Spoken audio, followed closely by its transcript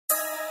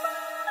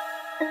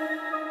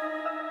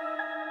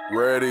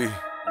Ready.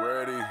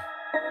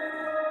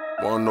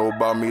 Wanna know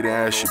about me,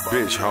 then ask your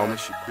bitch, homie.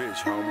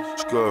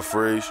 Scud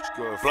Freeze.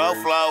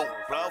 Flow.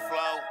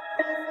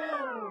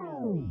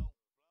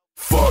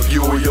 Fuck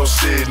you and your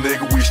shit,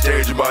 nigga. We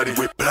staging body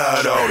with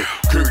blood on it.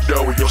 Kicked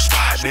over your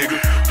spot, nigga.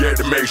 Get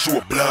to make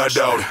sure blood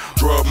on it.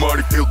 Drug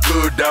money feel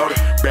good, doubt it.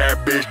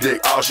 Bad bitch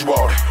dick, all she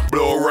wanted.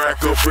 Blow a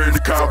rack up in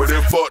the car,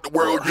 then fuck the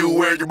world, you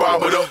and your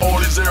mama. The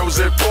only zeros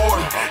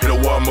important. Hit a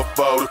woman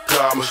for the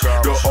commas.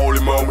 The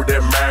only moment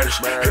that matters.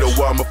 Hit a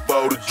woman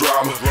for the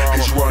drama.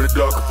 Hit you running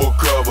ducking for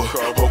cover.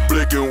 Or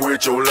blinking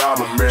with your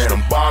llama, man.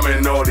 I'm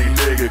bombing all these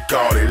niggas,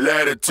 call it.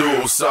 Let it to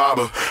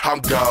Osama.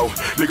 I'm gone.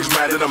 Niggas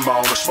mad in the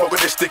moment. Smoking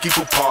this sticky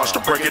coupons to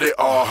break it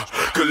all.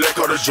 Collect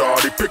all the jar.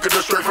 They picking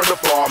it straight from the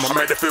farm. I'm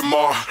at the fit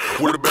more.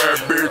 With a bad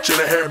bitch and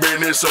a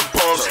headband and some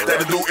pumps.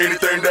 That'll do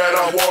anything that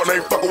I want.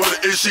 Ain't fucking with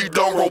it if she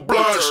don't roll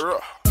blunts.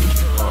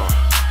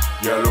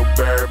 Yellow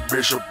bad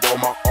bitch up on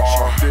my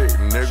arm. Dick,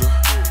 nigga.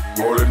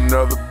 Roll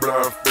another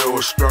blunt filled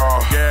with straw.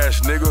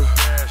 Gas, nigga.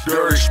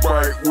 Dirty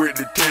Sprite with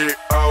the tick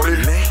out it.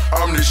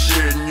 I'm the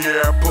shit, and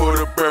yeah, I put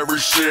up every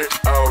shit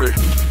out it.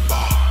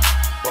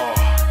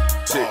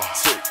 Tick.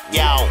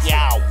 Yo.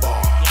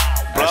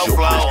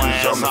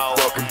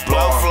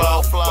 Blow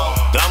flow,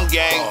 dumb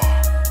gang,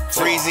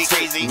 Freezy,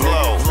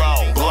 glow.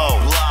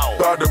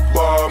 About to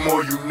bar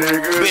more you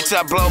niggas. Bitch,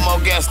 I blow more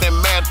gas than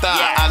marathon.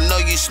 I know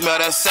you smell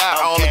that sour.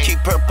 I only keep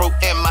purple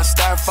in my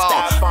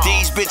styrofoam.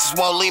 These bitches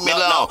won't leave me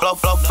alone. Blow,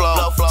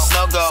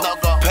 snow go,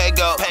 pay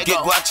go,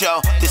 get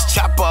guacho. This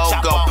chapo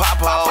gon'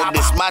 pop ho.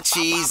 This my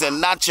cheese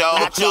and nacho.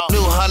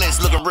 New hundreds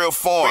looking real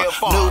foreign.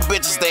 New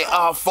bitches, they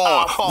all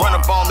foreign. Run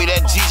up on me,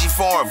 that GG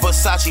foreign.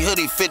 Versace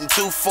hoodie fitting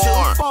too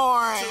foreign.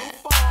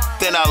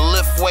 Then I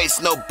lift weights,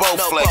 no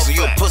Bowflex.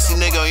 You a pussy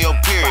nigga on your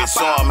period.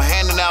 So I'm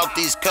handing out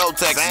these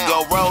Kotex.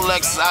 Go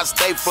Rolexes, I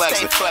stay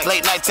flexing.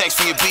 Late night text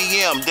from your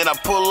BM. Then I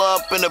pull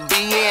up in the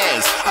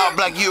BNs. All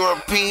black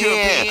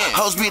European.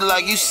 Hoes be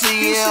like, you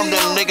see him.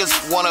 Them niggas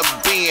wanna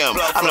be him.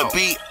 I'm the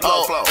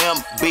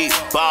B-O-M-B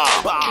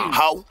bomb.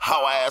 Ho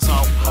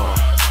asshole.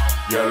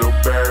 Yellow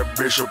bad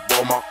bitch up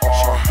on my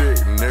arm. Dick,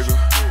 nigga.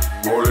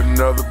 Roll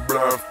another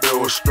blunt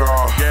filled with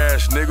straw.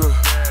 Gas, nigga.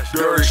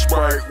 Dirty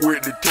Sprite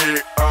with the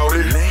tick out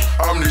it.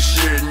 I'm the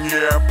shit, and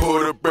yeah, I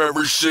put up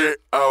every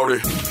shit out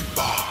it.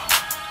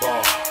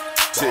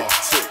 Tick,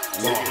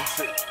 nigga.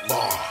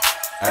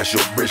 Ask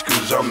your bitch,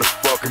 cause I'm the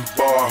fucking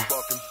bar.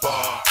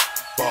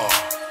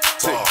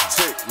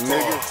 Tick,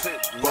 nigga.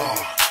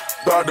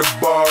 About to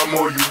bar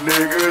more you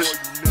niggas.